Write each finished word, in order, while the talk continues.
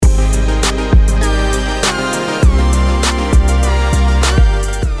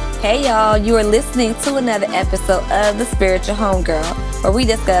Hey y'all, you are listening to another episode of The Spiritual Homegirl, where we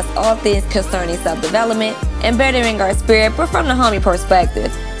discuss all things concerning self-development and bettering our spirit, but from the homie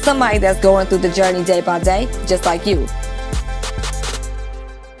perspective. Somebody that's going through the journey day by day, just like you.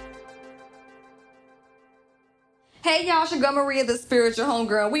 Hey y'all, it's your girl Maria, The Spiritual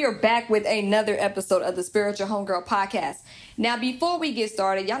Homegirl. We are back with another episode of The Spiritual Homegirl podcast. Now, before we get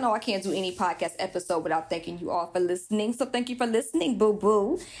started, y'all know I can't do any podcast episode without thanking you all for listening. So thank you for listening,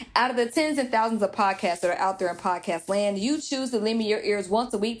 boo-boo. Out of the tens and thousands of podcasts that are out there in podcast land, you choose to lend me your ears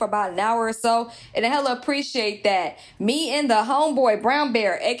once a week for about an hour or so. And I hella appreciate that. Me and the homeboy, Brown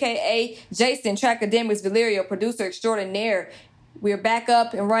Bear, a.k.a. Jason, Trackademics Valerio, producer extraordinaire. We're back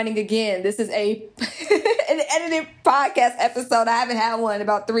up and running again. This is an edited podcast episode. I haven't had one in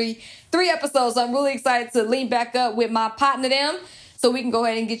about three episodes. So I'm really excited to lean back up with my partner them so we can go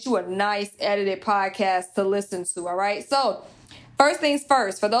ahead and get you a nice edited podcast to listen to. All right. So first things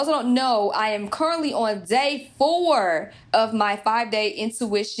first, for those who don't know, I am currently on day 4 of my 5-day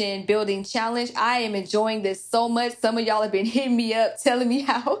intuition building challenge. I am enjoying this so much. Some of y'all have been hitting me up telling me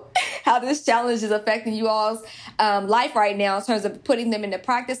how this challenge is affecting you all's life right now in terms of putting them into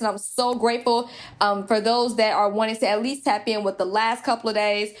practice. And I'm so grateful for those that are wanting to at least tap in with the last couple of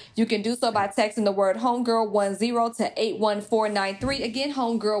days. You can do so by texting the word homegirl10 to 81493. Again,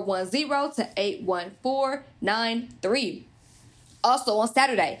 homegirl10 to 81493. Also on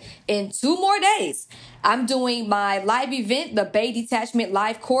Saturday, in 2 more days, I'm doing my live event, the Bay Detachment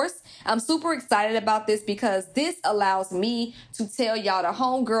Live Course. I'm super excited about this because this allows me to tell y'all the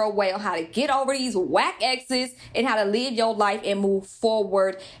homegirl way on how to get over these whack exes and how to live your life and move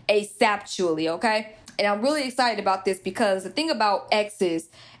forward ASAPually, okay? And I'm really excited about this because the thing about exes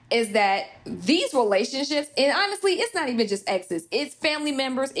is that these relationships, and honestly, it's not even just exes. It's family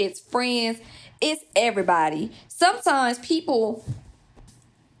members, it's friends, it's everybody. Sometimes people,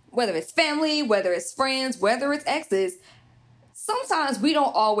 whether it's family, whether it's friends, whether it's exes, sometimes we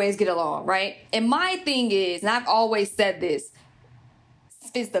don't always get along, right? And my thing is, and I've always said this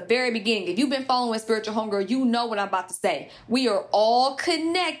since the very beginning, if you've been following Spiritual Homegirl, you know what I'm about to say. We are all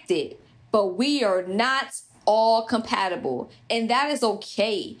connected, but we are not all compatible, and that is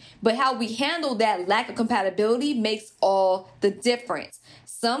okay. But how we handle that lack of compatibility makes all the difference.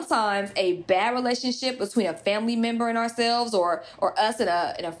 Sometimes a bad relationship between a family member and ourselves, or us in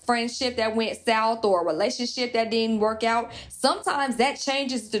a friendship that went south, or a relationship that didn't work out, sometimes that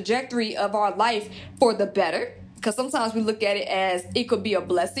changes the trajectory of our life for the better. Because sometimes we look at it as it could be a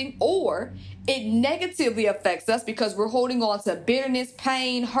blessing, or it negatively affects us because we're holding on to bitterness,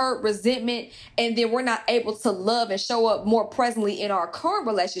 pain, hurt, resentment, and then we're not able to love and show up more presently in our current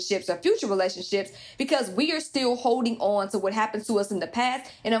relationships or future relationships because we are still holding on to what happened to us in the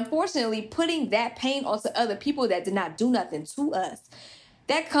past, and unfortunately putting that pain onto other people that did not do nothing to us.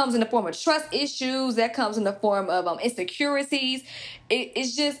 That comes in the form of trust issues. That comes in the form of insecurities.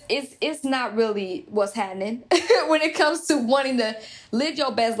 It's not really what's happening when it comes to wanting to live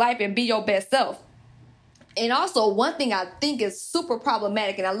your best life and be your best self. And also, one thing I think is super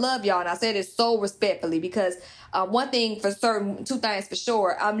problematic, and I love y'all, and I say this so respectfully because one thing for certain, 2 things for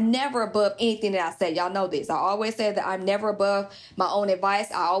sure, I'm never above anything that I say. Y'all know this. I always say that I'm never above my own advice.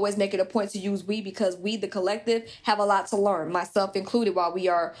 I always make it a point to use we because we, the collective, have a lot to learn, myself included, while we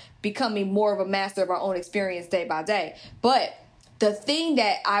are becoming more of a master of our own experience day by day. But the thing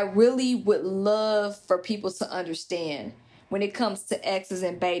that I really would love for people to understand when it comes to exes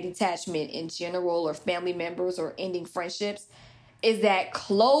and Bay detachment in general, or family members, or ending friendships, is that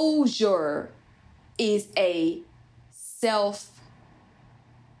closure is a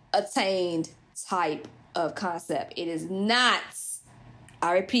self-attained type of concept. It is not,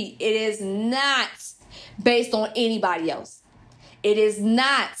 I repeat, it is not based on anybody else. It is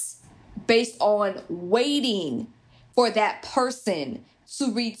not based on waiting for that person to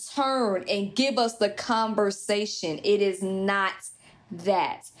return and give us the conversation. It is not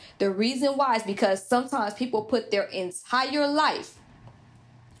that. The reason why is because sometimes people put their entire life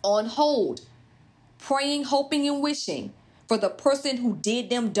on hold, praying, hoping, and wishing for the person who did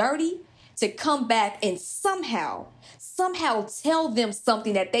them dirty to come back and somehow tell them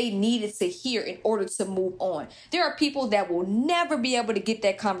something that they needed to hear in order to move on. There are people that will never be able to get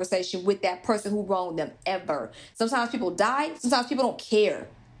that conversation with that person who wronged them ever. Sometimes people die. Sometimes people don't care.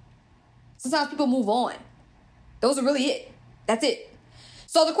 Sometimes people move on. Those are really it. That's it.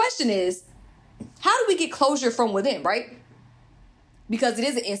 So the question is, how do we get closure from within, right? Because it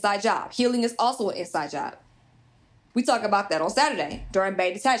is an inside job. Healing is also an inside job. We talk about that on Saturday during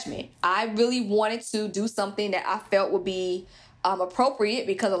Bay Detachment. I really wanted to do something that I felt would be appropriate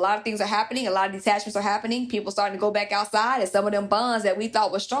because a lot of things are happening. A lot of detachments are happening. People starting to go back outside, and some of them bonds that we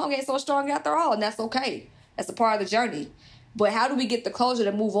thought were strong ain't so strong after all, and that's okay. That's a part of the journey. But how do we get the closure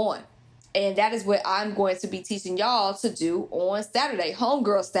to move on? And that is what I'm going to be teaching y'all to do on Saturday,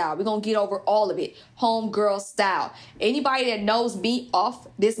 homegirl style. We're going to get over all of it, homegirl style. Anybody that knows me off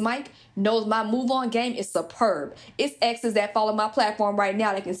this mic knows my move on game is superb. It's exes that follow my platform right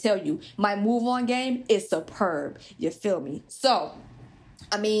now that can tell you my move on game is superb. You feel me? So,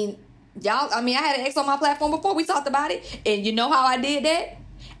 I had an ex on my platform before. We talked about it. And you know how I did that?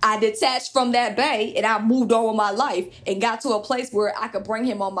 I detached from that bae and I moved on with my life and got to a place where I could bring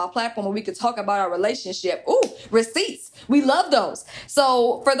him on my platform and we could talk about our relationship. Ooh, receipts. We love those.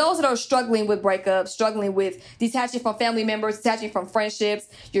 So for those that are struggling with breakups, struggling with detaching from family members, detaching from friendships,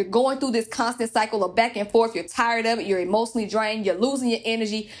 you're going through this constant cycle of back and forth. You're tired of it. You're emotionally drained. You're losing your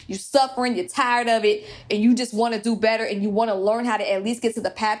energy. You're suffering. You're tired of it. And you just want to do better and you want to learn how to at least get to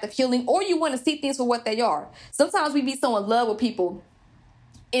the path of healing, or you want to see things for what they are. Sometimes we be so in love with people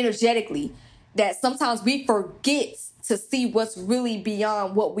energetically that sometimes we forget to see what's really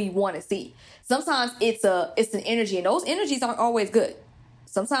beyond what we want to see. Sometimes it's an energy, and those energies aren't always good.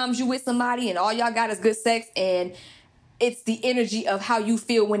 Sometimes you with somebody and all y'all got is good sex, and it's the energy of how you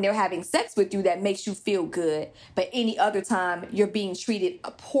feel when they're having sex with you that makes you feel good. But any other time you're being treated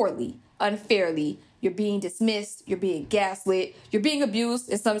poorly, unfairly, you're being dismissed, you're being gaslit, you're being abused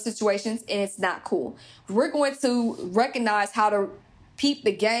in some situations, and it's not cool. We're going to recognize how to peep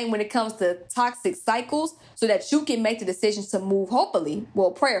the game when it comes to toxic cycles so that you can make the decisions to move,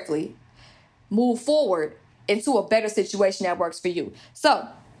 prayerfully, move forward into a better situation that works for you. So,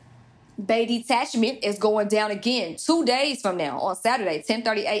 bae detachment is going down again 2 days from now on Saturday,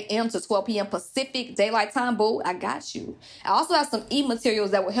 10:30 a.m. to 12 p.m. Pacific Daylight Time. Boo, I got you. I also have some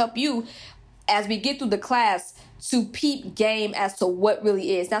e-materials that will help you as we get through the class to peep game as to what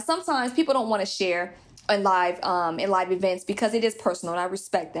really is. Now, sometimes people don't want to share in live events because it is personal, and I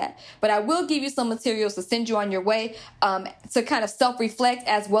respect that. But I will give you some materials to send you on your way to kind of self-reflect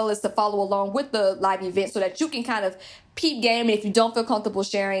as well as to follow along with the live event so that you can kind of peep game. And if you don't feel comfortable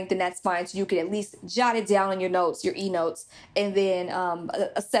sharing, then that's fine. So you can at least jot it down in your notes, your e-notes, and then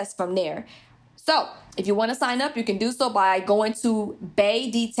assess from there. So if you want to sign up, you can do so by going to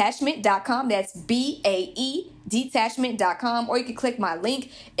baedetachment.com. That's BAE detachment.com, or you can click my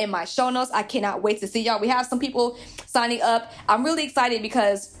link in my show notes. I cannot wait to see y'all. We have some people signing up. I'm really excited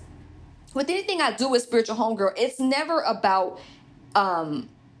because with anything I do with Spiritual Homegirl, it's never about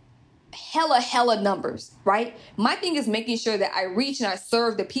hella numbers, right? My thing is making sure that I reach and I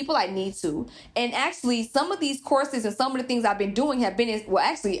serve the people I need to. And actually, some of these courses and some of the things I've been doing have been,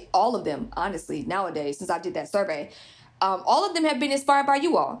 actually all of them, honestly, nowadays, since I did that survey, all of them have been inspired by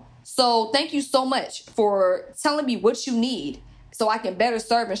you all. So thank you so much for telling me what you need so I can better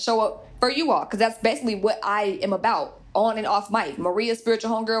serve and show up for you all, because that's basically what I am about. On and off mic. Maria,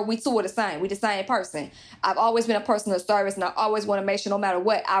 Spiritual Homegirl, we two are the same. We the same person. I've always been a person of service, and I always want to make sure no matter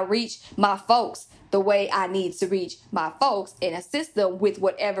what, I reach my folks the way I need to reach my folks and assist them with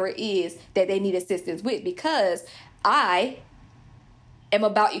whatever it is that they need assistance with, because I am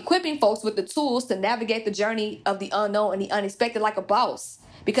about equipping folks with the tools to navigate the journey of the unknown and the unexpected like a boss.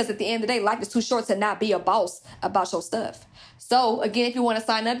 Because at the end of the day, life is too short to not be a boss about your stuff. So again, if you want to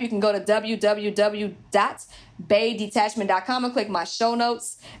sign up, you can go to www.baedetachment.com and click my show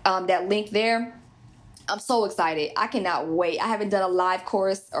notes, that link there. I'm so excited. I cannot wait. I haven't done a live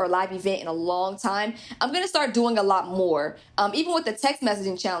course or live event in a long time. I'm going to start doing a lot more. Even with the text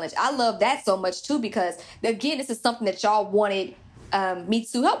messaging challenge, I love that so much too, because again, this is something that y'all wanted me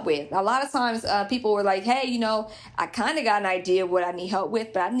to help with. A lot of times people were like, hey, I kind of got an idea of what I need help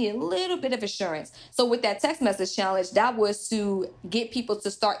with, but I need a little bit of assurance. So with that text message challenge, that was to get people to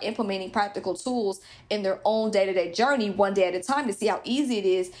start implementing practical tools in their own day-to-day journey, one day at a time, to see how easy it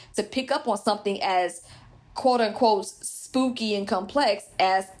is to pick up on something as quote unquote spooky and complex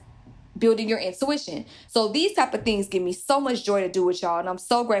as building your intuition. So these type of things give me so much joy to do with y'all. And I'm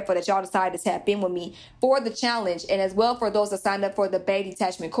so grateful that y'all decided to tap in with me for the challenge, and as well for those that signed up for the bae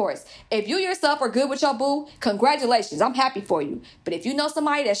detachment course. If you yourself are good with your boo, congratulations. I'm happy for you. But if you know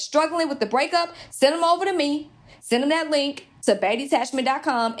somebody that's struggling with the breakup, send them over to me. Send them that link to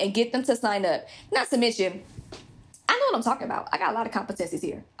baedetachment.com and get them to sign up. Not to mention, I know what I'm talking about. I got a lot of competencies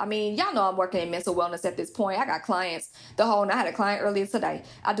here. I mean, y'all know I'm working in mental wellness at this point. I got clients the whole night. I had a client earlier today.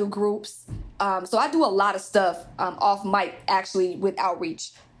 I do groups. So I do a lot of stuff off mic, actually, with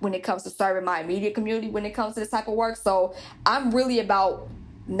outreach when it comes to serving my immediate community, when it comes to this type of work. So I'm really about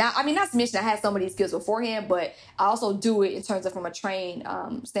not to mention I had some of these skills beforehand, but I also do it in terms of from a train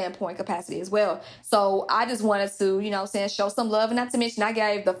standpoint capacity as well. So I just wanted to, show some love. And not to mention I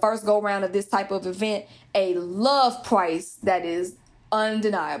gave the first go round of this type of event a love price that is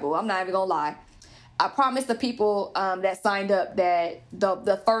undeniable. I'm not even gonna lie. I promised the people that signed up that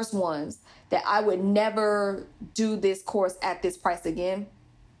the first ones that I would never do this course at this price again.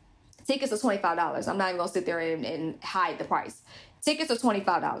 Tickets are $25. I'm not even gonna sit there and hide the price. Tickets are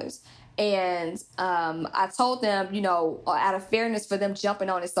 $25. And I told them, out of fairness for them jumping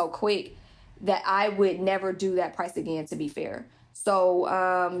on it so quick, that I would never do that price again, to be fair. So,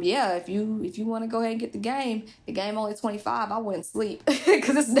 if you want to go ahead and get the game only $25, I wouldn't sleep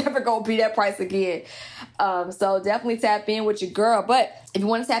because it's never going to be that price again. So definitely tap in with your girl. But if you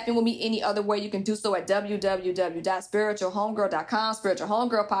want to tap in with me any other way, you can do so at www.spiritualhomegirl.com,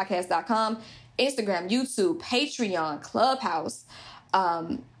 spiritualhomegirlpodcast.com, Instagram, YouTube, Patreon, Clubhouse,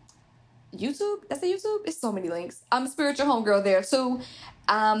 YouTube. That's a YouTube. It's so many links. I'm Spiritual Homegirl there too.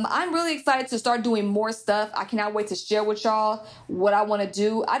 I'm really excited to start doing more stuff. I cannot wait to share with y'all what I want to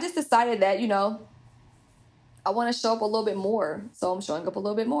do. I just decided that, I want to show up a little bit more. So I'm showing up a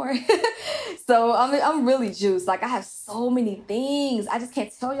little bit more. So I'm really juiced. Like I have so many things. I just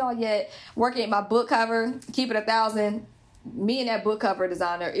can't tell y'all yet. Working at my book cover, keep it 1,000. Me and that book cover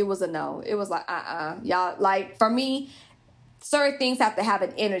designer, it was a no. It was like, y'all, like for me, certain things have to have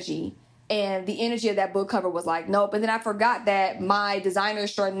an energy. And the energy of that book cover was like, nope. And then I forgot that my designer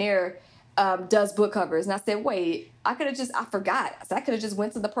extraordinaire does book covers. And I said, wait, I forgot. So I could have just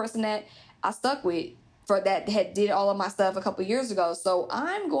went to the person that I stuck with that did all of my stuff a couple years ago. So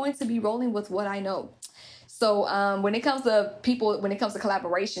I'm going to be rolling with what I know. So when it comes to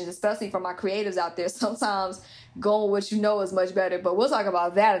collaborations, especially for my creatives out there, sometimes going with what you know is much better. But we'll talk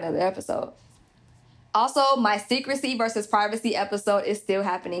about that in another episode. Also, my secrecy versus privacy episode is still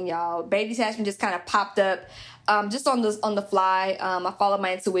happening, y'all. Baby detachment just kind of popped up just on the fly. I followed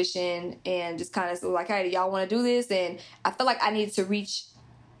my intuition and just kind of like, hey, do y'all want to do this? And I feel like I needed to reach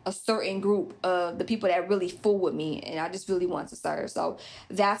a certain group of the people that really fool with me, and I just really want to serve. So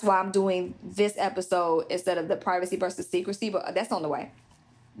that's why I'm doing this episode instead of the privacy versus secrecy, but that's on the way.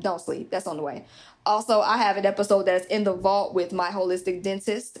 Don't sleep. That's on the way. Also, I have an episode that's in the vault with my holistic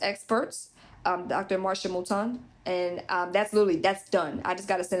dentist experts, Dr. Marsha Mouton, and that's done. I just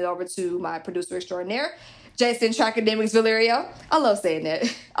got to send it over to my producer extraordinaire, Jason Tracademics Valerio. I love saying that.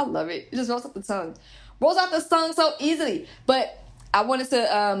 I love it. It just rolls off the tongue. Rolls off the tongue so easily. But I wanted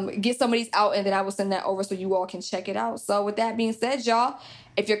to get some of these out, and then I will send that over so you all can check it out. So with that being said, y'all,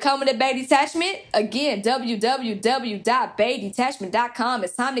 if you're coming to Bay Detachment, again, www.baydetachment.com.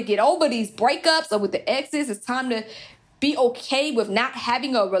 It's time to get over these breakups or with the exes. It's time to be okay with not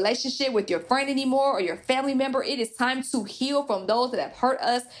having a relationship with your friend anymore or your family member. It is time to heal from those that have hurt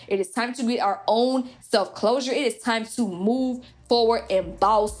us. It is time to get our own self-closure. It is time to move forward and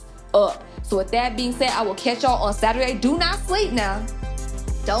boss up. So with that being said, I will catch y'all on Saturday. Do not sleep now.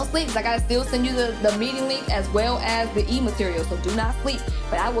 Don't sleep, because I got to still send you the meeting link as well as the e-material. So do not sleep.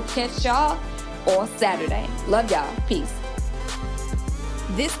 But I will catch y'all on Saturday. Love y'all. Peace.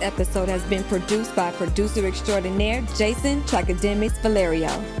 This episode has been produced by producer extraordinaire Jason Tracademics Valerio.